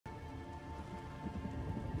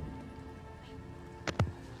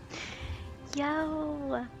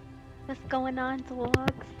Yo, what's going on,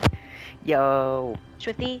 Vlogs? Yo.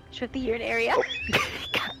 Swifty, you're in area. Oh.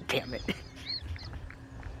 God damn it.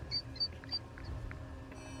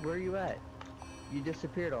 Where are you at? You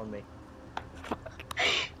disappeared on me.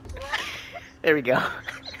 There we go.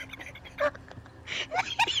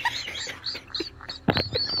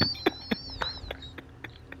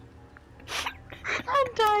 I'm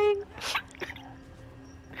dying.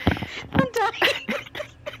 I'm dying.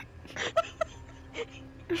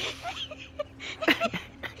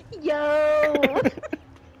 Yo.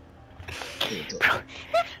 Bro,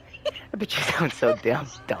 I bet you sound so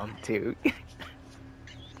dumb too.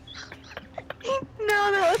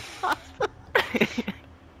 No, that was awesome.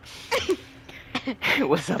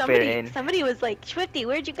 What's up, Aaron? Somebody was like, Swifty,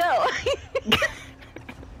 where'd you go?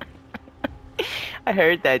 I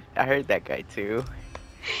heard that guy too.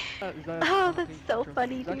 Oh, that's so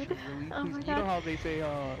funny, dude. Oh my You know god. how they say,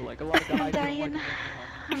 like a lot of guys I'm don't dying. like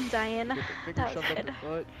I'm dying. get their finger That was shoved up good. their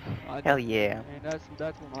butt. Hell yeah. And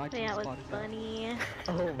that's what my G That was spot is at. funny.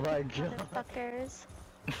 Oh my god. Motherfuckers.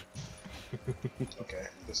 Okay,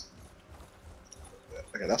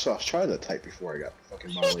 okay, that's what I was trying to type before I got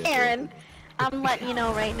fucking Molly. Aaron, I'm letting you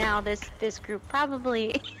know right now, this group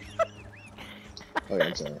probably... Oh yeah,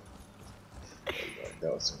 I'm sorry.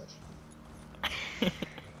 That was too much.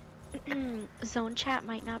 Zone chat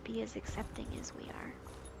might not be as accepting as we are.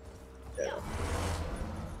 Yeah.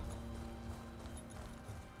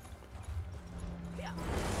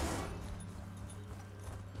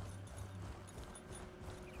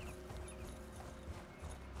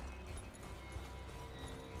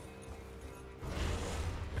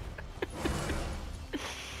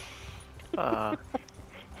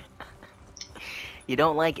 You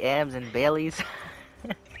don't like abs and Baileys?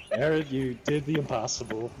 Aaron, you did the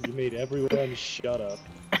impossible. You made everyone shut up.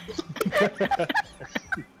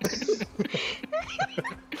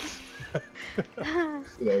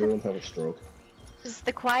 Did everyone have a stroke? This is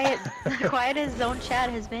the quietest zone chat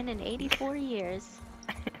has been in 84 years.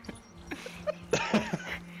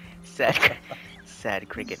 Sad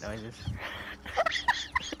cricket noises.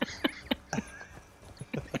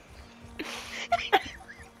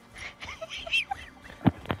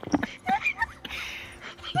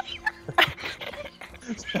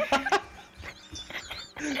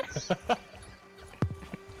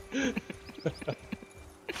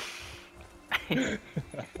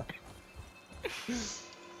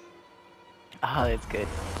 Oh, that's good.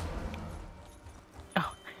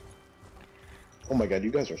 Oh. Oh my god,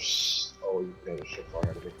 you guys are oh, you guys are so far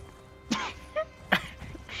ahead of me.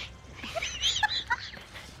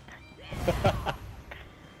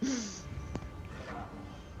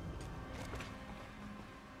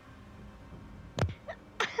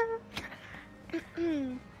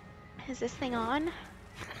 Is this thing on?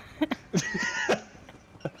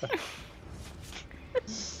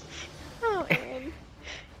 Oh, Aaron.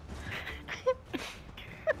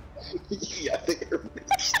 Yeah, I think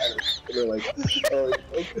everybody's they're like, oh,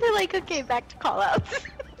 okay. They're like, okay, back to callouts.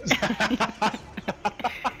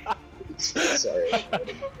 Sorry.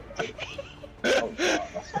 Oh, God.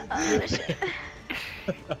 Oh, shit.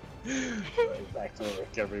 Back to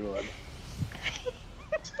work, everyone.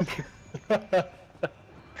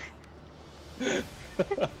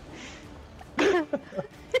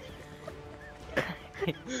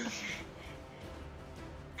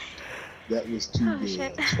 That was too Oh, good.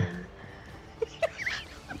 shit. I'm sorry.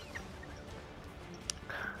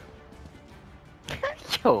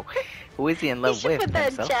 Yo, who is he in You love should with? put that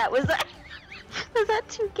in Himself? chat. Was that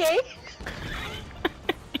 2K?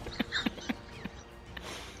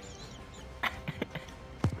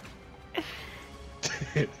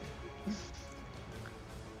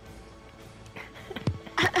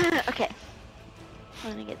 Okay.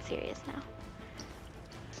 I'm gonna get serious now.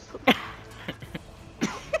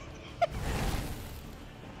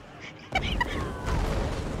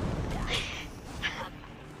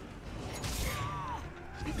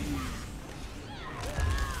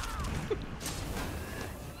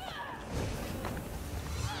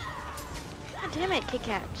 God damn it, Kit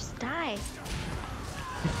Kat, just die.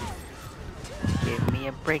 Give me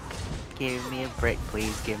a break. Give me a break,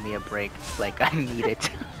 please. Give me a break. Like I need it.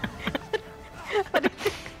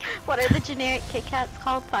 What are the generic Kit Kats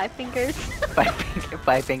called? Five fingers?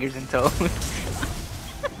 Five fingers and toes.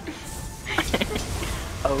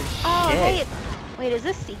 Oh shit. Oh, wait, is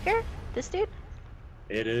this Seeker? This dude?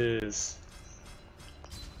 It is.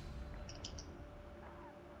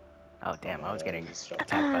 Oh damn, I was getting attacked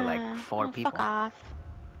by like 4 people. Fuck off.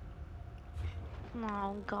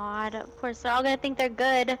 Oh god, of course they're all gonna think they're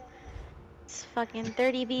good. It's fucking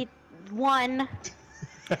 30v1.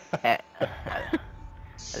 At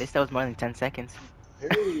least that was more than 10 seconds.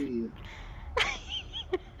 Hey.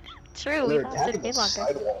 True, And we they're lasted attacking way the longer.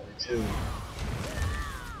 sidewalk too.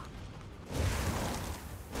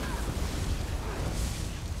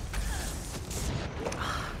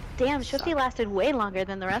 Damn, Shifty lasted way longer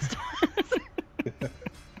than the rest of us.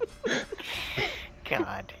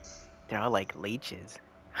 God. They're all like leeches.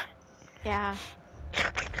 Yeah.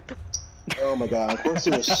 Oh my god, of course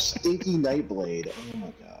it was Stinky Nightblade. Oh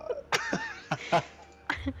my god.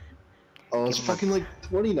 Oh, it's Give 'em a- fucking like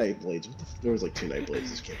 20 Nightblades. What the there was like 2 Nightblades.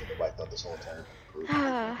 This can't be the wiped out this whole entire group.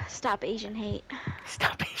 Stop Asian hate.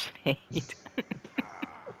 Stop Asian hate.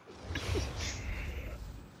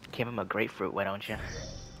 Give him a grapefruit, why don't you?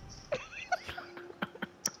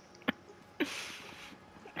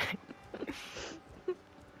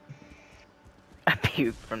 I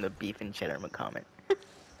puked from the beef and cheddar comment.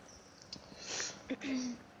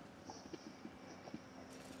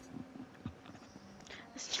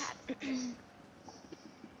 This chat.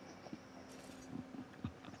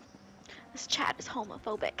 This chat is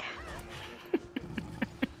homophobic.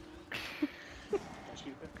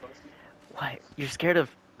 What? You're scared of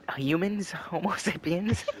humans? Homo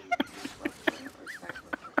sapiens?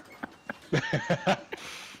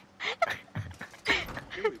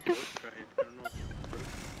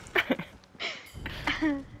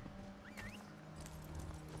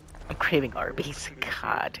 I'm craving Arby's.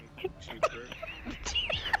 God.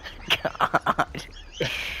 God.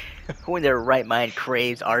 Who in their right mind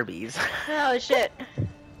craves Arby's? Oh shit.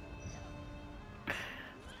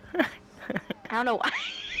 I don't know why.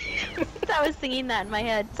 I was singing that in my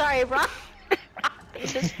head. Sorry, bro.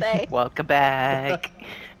 Just say. Welcome back.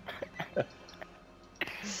 I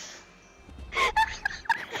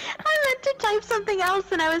meant to type something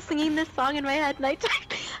else and I was singing this song in my head and I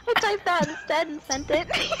typed that instead and sent it.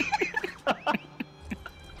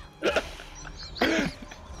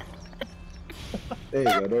 There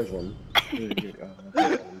you go, there's one. There you go.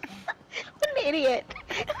 That's one. What an idiot.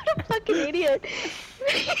 What a fucking idiot.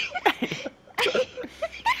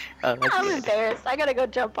 I'm embarrassed. I gotta go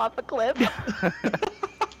jump off a cliff.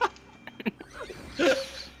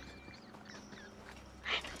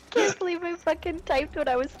 Can't believe I fucking typed what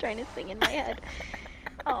I was trying to sing in my head.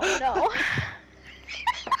 Oh no.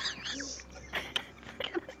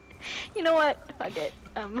 You know what? Fuck it.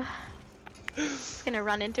 Just gonna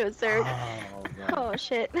run into a Zerg. Oh, God. Oh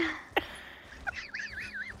shit.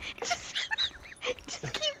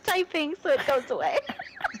 just keep typing so it goes away.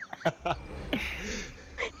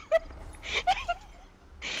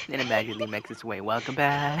 Then it magically makes its way. Welcome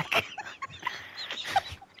back.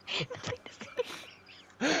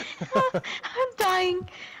 I'm dying.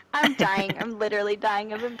 I'm dying. I'm literally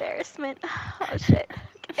dying of embarrassment. Oh shit.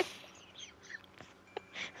 Okay.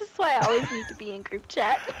 This is why I always need to be in group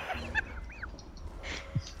chat.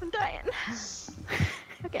 I'm dying.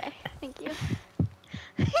 Okay, thank you.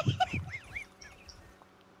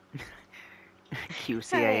 Cue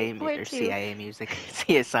CIA Alright, where or to? CIA music.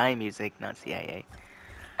 CSI music, not CIA.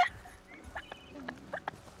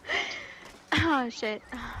 Oh shit.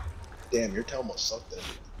 Damn, your tail must suck then.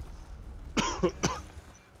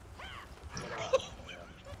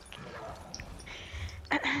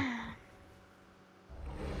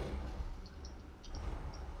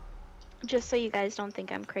 Just so you guys don't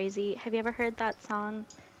think I'm crazy, have you ever heard that song?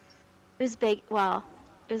 It was big, well,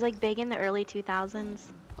 it was like big in the early 2000s.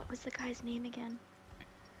 What was the guy's name again?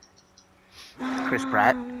 Chris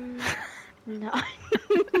Pratt? No.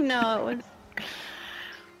 No, it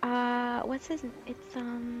was, what's his, it's,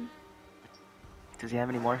 Does he have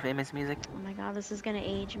any more famous music? oh my god, this is gonna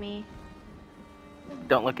age me.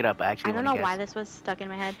 Don't look it up, actually. I don't know why this was stuck in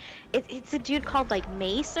my head. It's a dude called like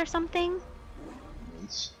Mace or something.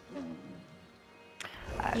 Nice.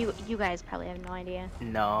 You guys probably have no idea.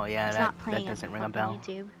 No, yeah, It's that not playing doesn't ring a on bell.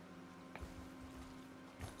 YouTube.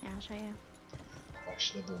 Yeah, I'll show you. I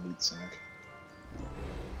should have a meat sack.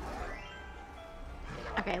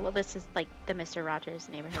 Okay, well this is like the Mr. Rogers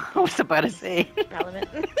neighborhood. I was about to say. Relevant.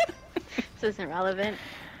 This isn't relevant.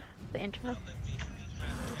 The intro.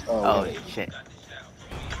 Oh, wait. shit.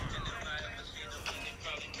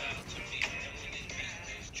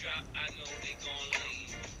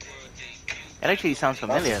 It actually sounds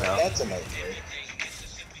familiar, though. That's a nightmare.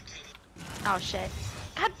 Oh shit.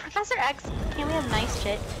 God, Professor X, can't we have nice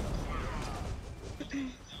shit?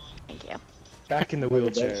 Thank you. Back in the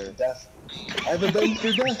Been to wheelchair. death. I have a been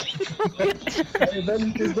to death. I have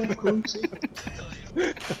been to death, Quincy.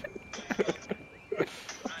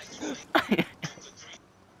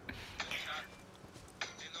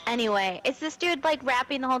 Anyway, it's this dude like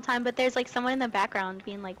rapping the whole time, but there's like someone in the background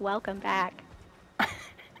being like, "Welcome back."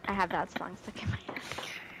 I have that song stuck in my head.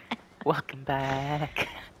 Welcome back.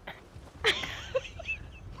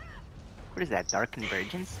 What is that? Dark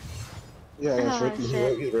Convergence? Yeah, Oh, he's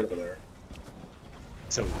shit. right over there.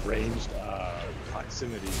 It's a ranged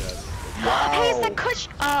proximity then. Hey, it's Wow. that Kush!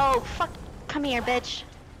 Oh, fuck. Come here, bitch.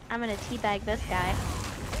 I'm gonna teabag this guy.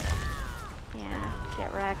 Yeah,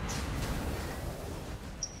 get wrecked.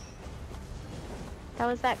 That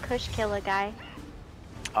was that Kush killer guy.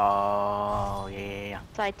 Oh, yeah.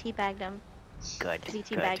 So I teabagged him. Good. Because he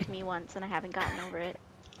Good. teabagged me once and I haven't gotten over it.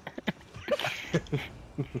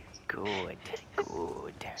 Good.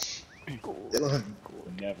 Good. They don't have-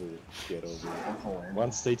 Never get over it. Oh,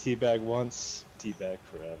 Once they teabag once, teabag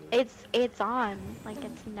forever. It's on. Like,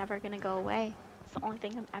 it's never gonna go away. It's the only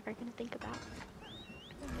thing I'm ever gonna think about.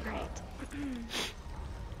 Right.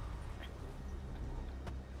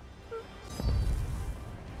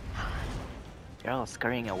 They're all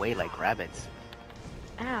scurrying away like rabbits.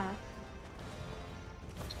 Ah.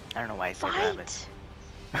 I don't know why I said Fight! rabbits.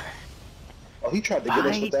 Oh, he tried to get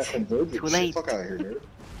us with that Fight! convergence. Too Shit, late. fuck out of here,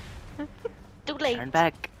 nerd. Too late. Turn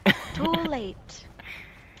back. Too late.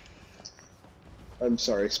 I'm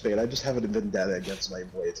sorry, Spade. I just have a vendetta against my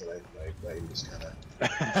blades, and I just kind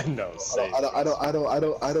of. No, same. I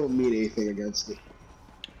don't mean anything against it.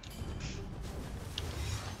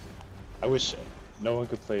 I wish no one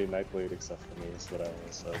could play Nightblade except for me, is what I always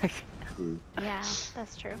said. Yeah,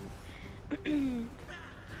 that's true.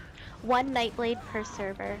 One Nightblade per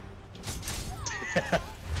server.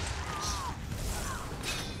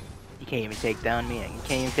 You can't even take down me. You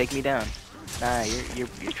can't even take me down. Nah, you're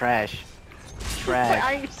trash. Trash. Where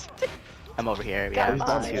are you? I'm over here. Got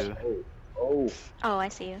Yeah, him. too. Oh. Oh, I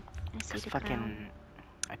see you. I see Just the fucking. crown.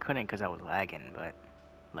 I couldn't because I was lagging, but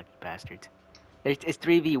lucky bastards. It's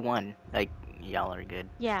 3v1. Like y'all are good.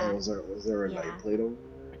 Yeah. Oh, was there a Yeah. Nightblade over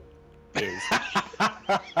Is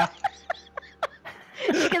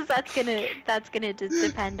Because that's gonna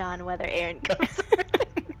depend on whether Aaron comes over.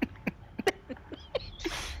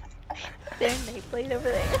 There, Nightblade over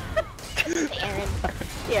there.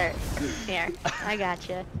 Aaron, here, I got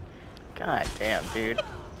you. God damn, dude.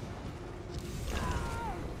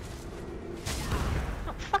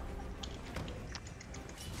 Oh fuck.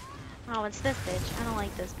 Oh, it's this bitch. I don't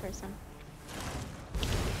like this person.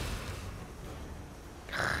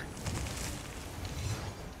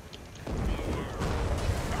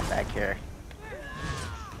 Back here.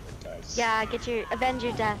 Nice. Yeah, avenge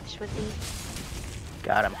your death, Schwitzy.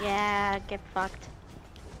 Got him. Yeah, get fucked.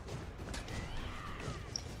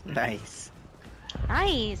 Nice.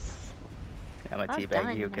 Nice. I'm gonna Well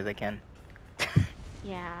teabag you done. because I can.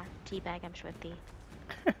 Yeah, teabag him, Schwitzy.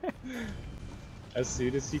 As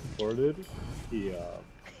soon as he ported, he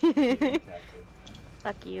attacked him.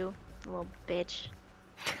 Fuck you, little bitch.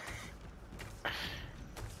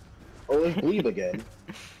 Oh, let's bleed again,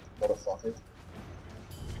 motherfucker.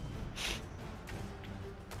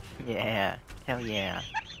 Yeah. Hell yeah.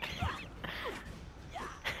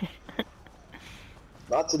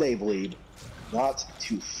 Not today, bleed. Not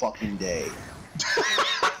to fucking day.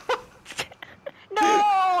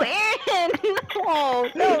 No, Aaron!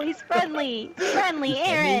 No, he's friendly. He's friendly,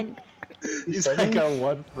 Aaron. He's like got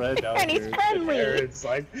one friend out Aaron, he's here. and friendly.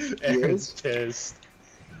 Aaron's pissed.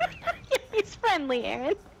 He's friendly,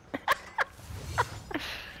 Aaron.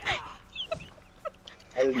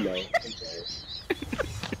 I didn't know. I'm sorry.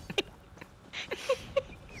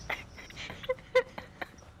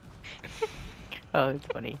 Oh, it's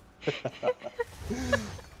funny.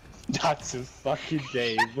 Not to fucking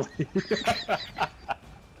day, bleed.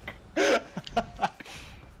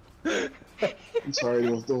 I'm sorry.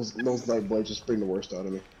 Those Nightblades just bring the worst out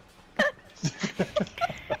of me.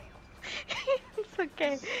 It's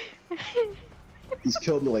okay. He's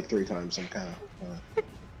killed me like 3 times. I'm kind of.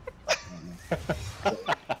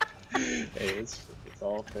 Hey, it's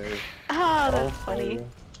all fair. Oh, All that's funny. fair.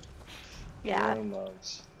 Yeah, Everyone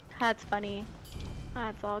loves. that's funny.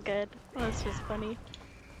 That's all good. That's just funny.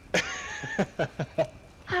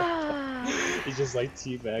 He's just like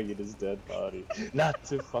teabagging his dead body. Not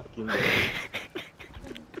to fucking day.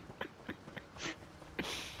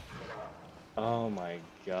 Oh my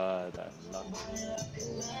god, I'm not.